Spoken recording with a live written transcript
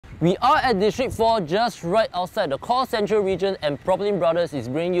We are at District 4, just right outside the core central region, and PropertyLimBrothers is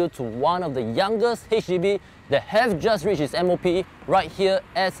bringing you to one of the youngest HDB that have just reached its MOP right here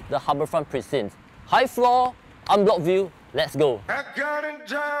at the Harbourfront Precinct. High floor, unblocked view, let's go. I got a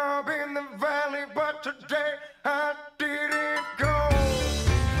job in the valley, but today I didn't go.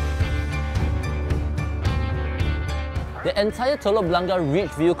 The entire Telok Blangah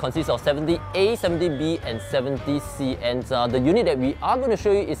Ridgeview consists of 70A, 70B and 70C, and the unit that we are going to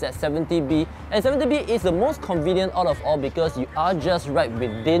show you is at 70B, and 70B is the most convenient out of all because you are just right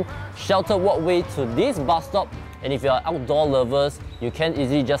within sheltered walkway to this bus stop, and if you are outdoor lovers, you can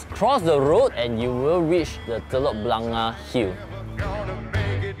easily just cross the road and you will reach the Telok Blangah Hill.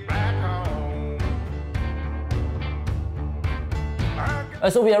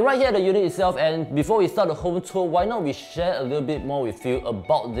 So we are right here at the unit itself, and before we start the home tour, why not we share a little bit more with you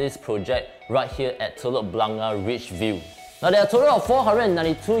about this project right here at Telok Blangah Ridgeview. Now there are a total of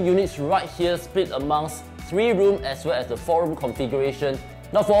 492 units right here, split amongst 3-room as well as the 4-room configuration.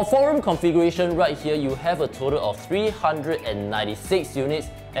 Now for a 4-room configuration right here, you have a total of 396 units,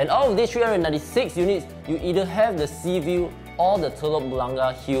 and out of these 396 units, you either have the sea view or the Telok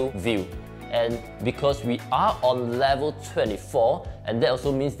Blangah Hill view. And because we are on level 24, and that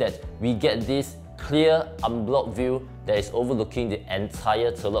also means that we get this clear unblocked view that is overlooking the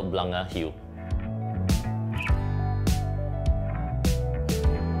entire Telok Blangah Hill.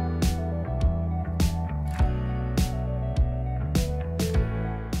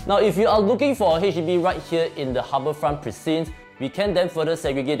 Now if you are looking for a HDB right here in the Harbourfront Precinct, we can then further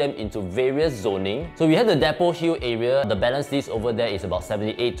segregate them into various zoning. So we have the Depot Hill area. The balance lease over there is about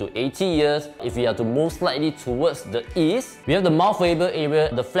 78 to 80 years. If we are to move slightly towards the east, we have the Mount Faber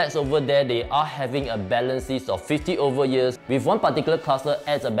area. The flats over there, they are having a balance lease of 50 over years, with one particular cluster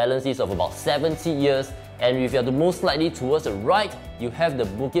adds a balance lease of about 70 years. And if you have to move slightly towards the right, you have the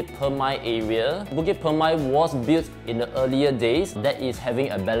Bukit Permai area. Bukit Permai was built in the earlier days. That is having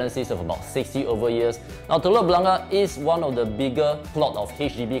a balance lease of about 60 over years. Now Telok Blangah is one of the bigger plot of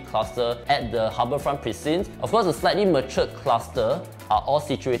HDB cluster at the Harbourfront Precinct. Of course, the slightly matured cluster are all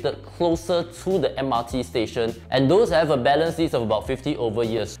situated closer to the MRT station, and those have a balance lease of about 50 over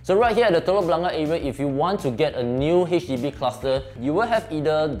years. So right here at the Telok Blangah area, if you want to get a new HDB cluster, you will have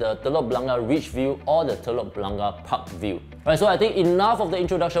either the Telok Blangah Ridgeview or the Telok Blangah Park View. Right, so I think enough of the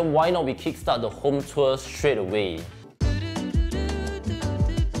introduction, why not we kickstart the home tour straight away.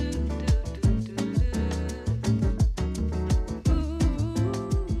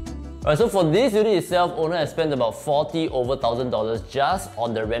 Alright, so for this unit itself, owner has spent about $40,000 over just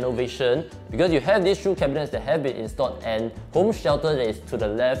on the renovation, because you have these shoe cabinets that have been installed, and home shelter that is to the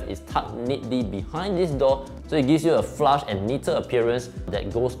left is tucked neatly behind this door, so it gives you a flush and neater appearance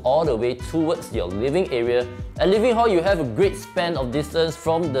that goes all the way towards your living area. At living hall, you have a great span of distance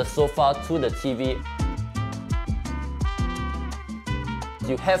from the sofa to the TV.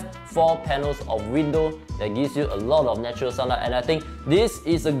 You have 4 panels of window that gives you a lot of natural sunlight, and I think this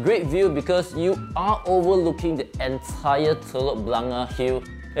is a great view because you are overlooking the entire Telok Blangah Hill.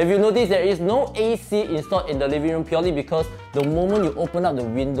 If you notice, there is no AC installed in the living room purely because the moment you open up the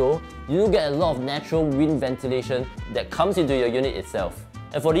window, you get a lot of natural wind ventilation that comes into your unit itself.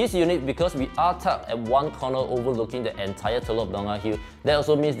 And for this unit, because we are tucked at one corner overlooking the entire Telok Blangah Hill, that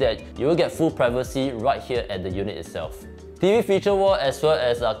also means that you will get full privacy right here at the unit itself. TV feature wall as well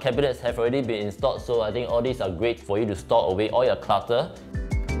as cabinets have already been installed, so I think all these are great for you to store away all your clutter.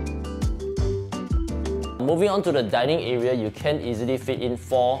 Moving on to the dining area, you can easily fit in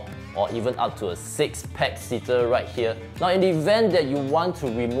 4 or even up to a 6-pack seater right here. Now in the event that you want to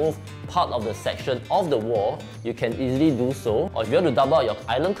remove part of the section of the wall, you can easily do so. Or if you want to double out your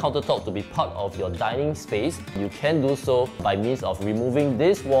island countertop to be part of your dining space, you can do so by means of removing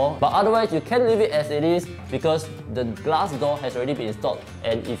this wall. But otherwise, you can leave it as it is because the glass door has already been installed,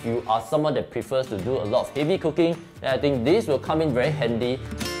 and if you are someone that prefers to do a lot of heavy cooking, then I think this will come in very handy.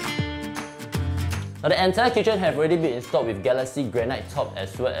 Now the entire kitchen have already been installed with Galaxy granite top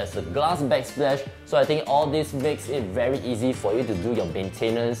as well as a glass backsplash, so I think all this makes it very easy for you to do your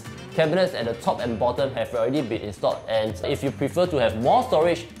maintenance. Cabinets at the top and bottom have already been installed, and if you prefer to have more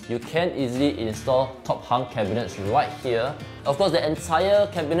storage, you can easily install top hung cabinets right here. Of course, the entire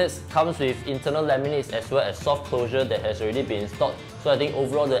cabinets comes with internal laminates as well as soft closure that has already been installed, so I think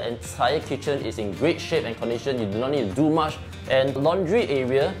overall the entire kitchen is in great shape and condition. You do not need to do much. And laundry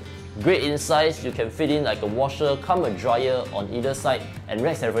area, great in size, you can fit in like a washer, come a dryer on either side, and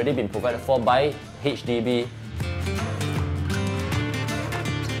racks have already been provided for by HDB.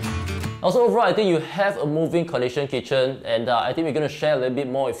 Also overall, I think you have a moving condition kitchen, and I think we're going to share a little bit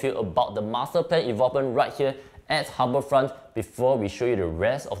more with you about the master plan involvement right here at Harbourfront before we show you the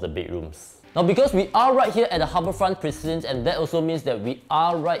rest of the bedrooms. Now, because we are right here at the Harbourfront precinct, and that also means that we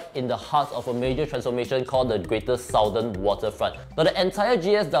are right in the heart of a major transformation called the Greater Southern Waterfront. Now, the entire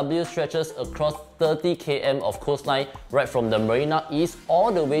GSW stretches across 30 km of coastline right from the Marina East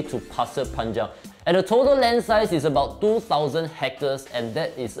all the way to Pasir Panjang. And the total land size is about 2,000 hectares, and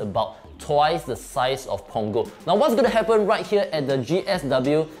that is about twice the size of Punggol. Now, what's going to happen right here at the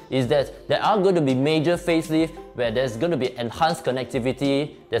GSW is that there are going to be major facelifts where there's going to be enhanced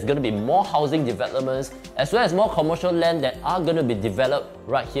connectivity, there's going to be more housing developments, as well as more commercial land that are going to be developed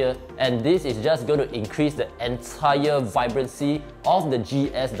right here. And this is just going to increase the entire vibrancy of the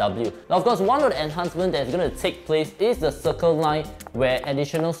GSW. Now, of course, one of the enhancements that's going to take place is the Circle Line, where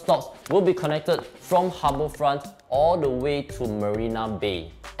additional stops will be connected from Harbourfront all the way to Marina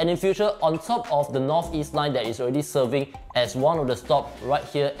Bay. And in future, on top of the Northeast Line that is already serving as one of the stops right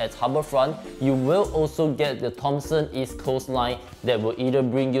here at Harbourfront, you will also get the Thomson East Coast Line that will either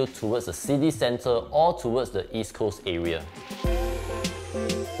bring you towards the city centre or towards the East Coast area.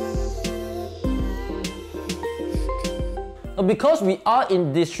 Now, because we are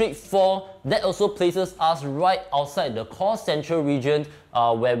in District 4, that also places us right outside the core central region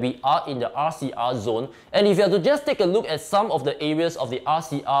where we are in the RCR zone. And if you have to just take a look at some of the areas of the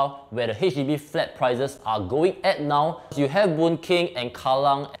RCR where the HDB flat prices are going at now, you have Boon Keng and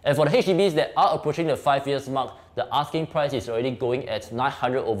Kallang. And for the HDBs that are approaching the 5 years mark, the asking price is already going at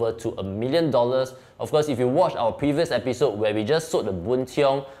 900 over to $1 million. Of course, if you watch our previous episode where we just sold the Boon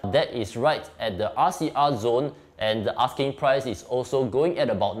Tiong, that is right at the RCR zone, and the asking price is also going at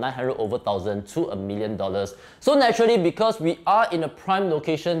about 900 over thousand to $1 million. So naturally, because we are in a prime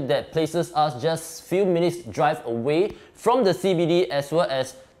location that places us just few minutes drive away from the CBD, as well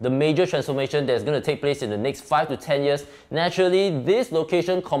as the major transformation that's going to take place in the next 5 to 10 years, naturally this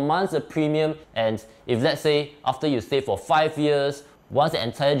location commands a premium. And if, let's say, after you stay for 5 years, once the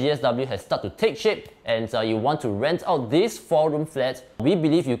entire GSW has started to take shape and you want to rent out this 4-room flat, we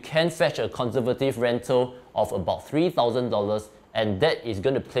believe you can fetch a conservative rental of about $3,000, and that is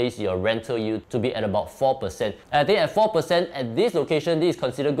going to place your rental yield to be at about 4%. And I think at 4% at this location, this is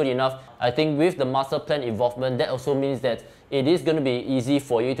considered good enough. I think with the master plan involvement, that also means that it is going to be easy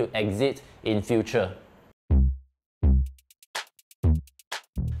for you to exit in future.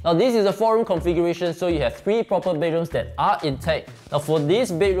 Now, this is a 4-room configuration, so you have 3 proper bedrooms that are intact. Now, for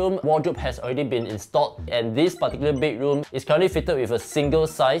this bedroom, wardrobe has already been installed, and this particular bedroom is currently fitted with a single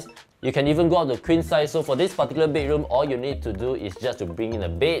size. You can even go up to queen size, so for this particular bedroom, all you need to do is just to bring in a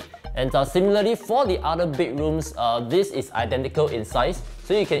bed. And similarly, for the other bedrooms, this is identical in size,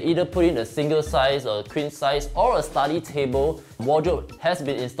 so you can either put in a single size, or a queen size, or a study table. Wardrobe has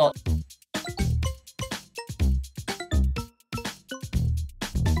been installed.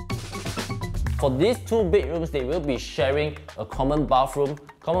 For these 2 bedrooms, they will be sharing a common bathroom.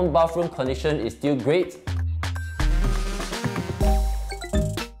 Common bathroom condition is still great.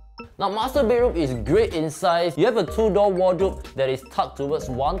 Now, master bedroom is great in size. You have a 2-door wardrobe that is tucked towards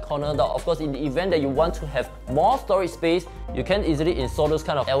one corner. Now, of course, in the event that you want to have more storage space, you can easily install those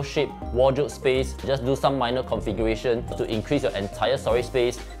kind of L-shaped wardrobe space. Just do some minor configuration to increase your entire storage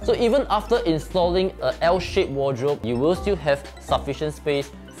space. So even after installing an L-shaped wardrobe, you will still have sufficient space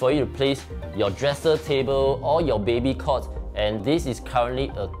for you to place your dresser table or your baby cot. And this is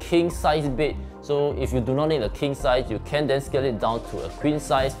currently a king size bed. So if you do not need a king size, you can then scale it down to a queen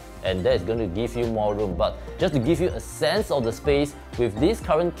size, and that is going to give you more room. But just to give you a sense of the space, with this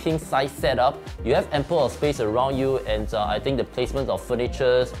current king size setup, you have ample of space around you. And I think the placement of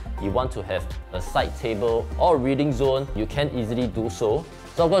furniture, you want to have a side table or a reading zone, you can easily do so.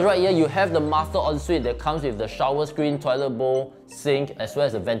 So of course, right here you have the master ensuite that comes with the shower screen, toilet bowl, sink, as well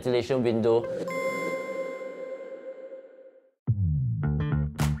as a ventilation window.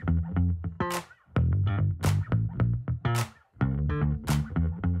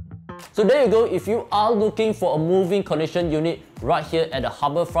 So there you go. If you are looking for a moving condition unit right here at the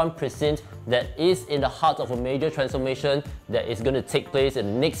Harbourfront precinct that is in the heart of a major transformation that is going to take place in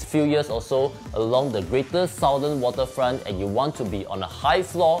the next few years or so along the Greater Southern Waterfront, and you want to be on a high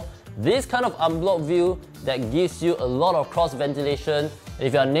floor, this kind of unblocked view that gives you a lot of cross ventilation.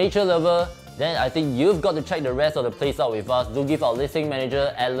 If you're a nature lover, then I think you've got to check the rest of the place out with us. Do give our listing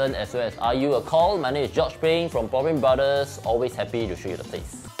manager Alan as well as RU a call. My name is George Peng from PropertyLimBrothers. Always happy to show you the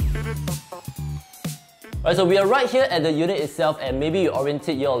place. Alright, so we are right here at the unit itself, and maybe you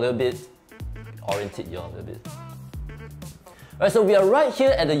orientate you a little bit. Alright, so we are right here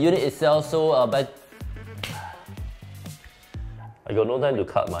at the unit itself, so but I got no time to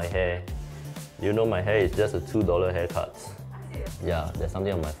cut my hair. You know my hair is just a $2 haircut. Yeah, there's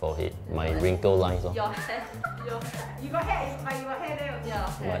something on my forehead. My wrinkle lines. Your hair. You got hair, but you got hair there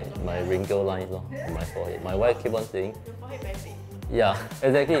also. Yeah. My wrinkle lines on my forehead. My wife keep on saying. Your forehead very big. Yeah,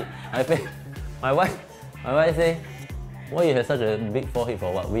 exactly. My wife say, why you have such a big forehead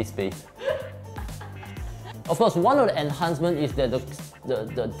for what? Waste space. Of course, one of the enhancements is that the